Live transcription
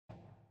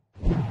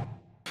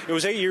It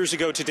was 8 years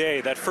ago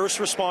today that first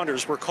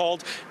responders were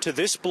called to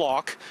this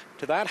block,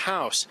 to that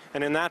house,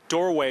 and in that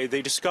doorway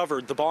they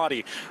discovered the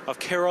body of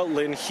Cara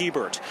Lynn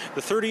Hiebert.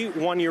 The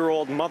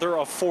 31-year-old mother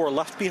of four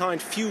left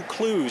behind few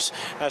clues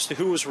as to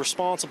who was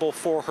responsible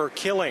for her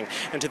killing,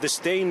 and to this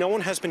day no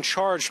one has been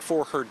charged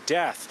for her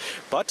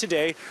death. But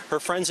today her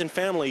friends and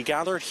family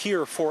gathered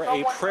here for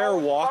a prayer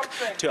walk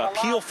to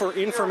appeal for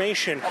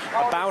information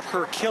about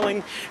her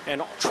killing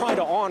and try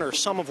to honor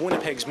some of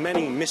Winnipeg's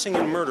many missing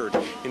and murdered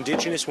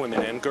Indigenous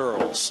women and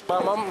girls.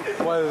 My mom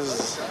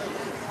was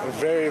a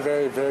very,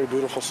 very, very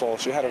beautiful soul.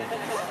 She had an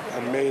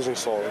amazing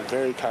soul, a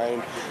very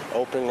kind,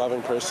 open,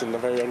 loving person, a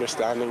very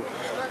understanding.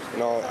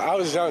 I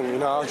was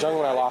young, I was young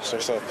when I lost her.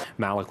 So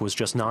Malik was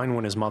just 9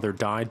 when his mother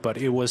died, but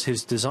it was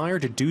his desire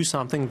to do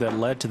something that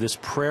led to this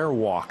prayer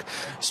walk,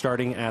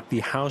 starting at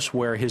the house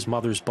where his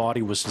mother's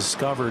body was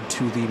discovered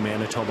to the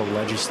Manitoba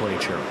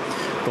legislature.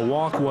 The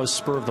walk was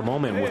spur of the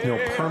moment with no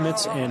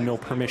permits and no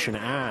permission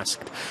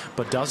asked,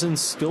 but dozens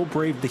still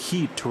braved the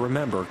heat to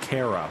remember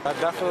Cara.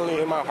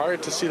 Definitely in my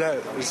heart to see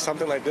that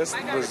something like this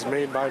was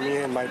made by me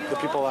and the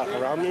people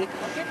around me.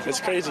 It's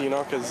crazy,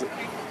 because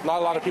not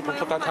a lot of people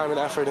put that time and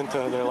effort into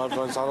their loved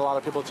ones. Not a lot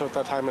of people took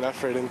that time and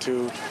effort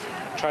into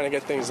trying to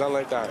get things done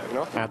like that,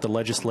 At the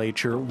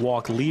legislature,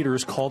 walk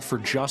leaders called for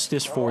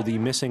justice for the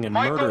missing and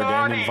murdered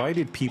and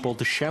invited people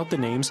to shout the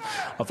names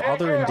of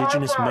other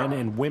Indigenous men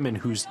and women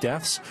whose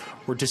deaths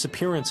or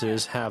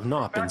disappearances have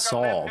not been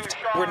solved.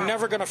 We're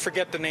never going to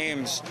forget the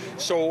names,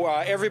 so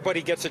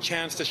everybody gets a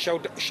chance to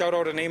shout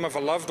out a name of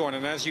a loved one.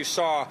 And as you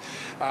saw,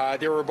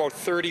 there were about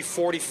 30,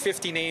 40,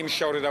 50 names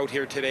shouted out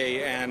here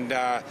today, and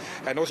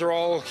those are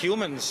all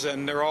humans,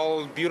 and they're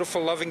all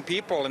beautiful, loving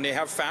people, and they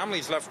have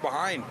families left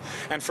behind.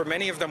 And for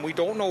many of them, we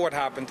don't know what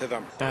happened to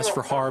them. As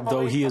for Harb,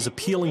 though he is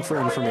appealing for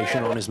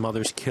information on his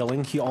mother's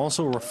killing, he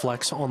also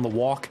reflects on the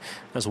walk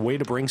as a way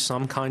to bring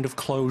some kind of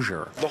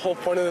closure. The whole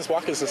point of this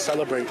walk is to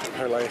celebrate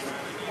her life.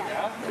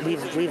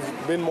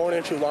 We've been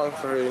mourning too long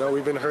for her,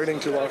 we've been hurting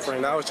too long for her.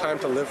 Now it's time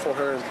to live for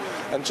her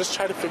and just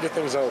try to figure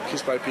things out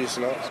piece by piece,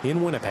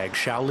 In Winnipeg,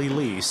 Xiaoli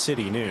Lee,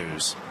 City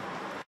News.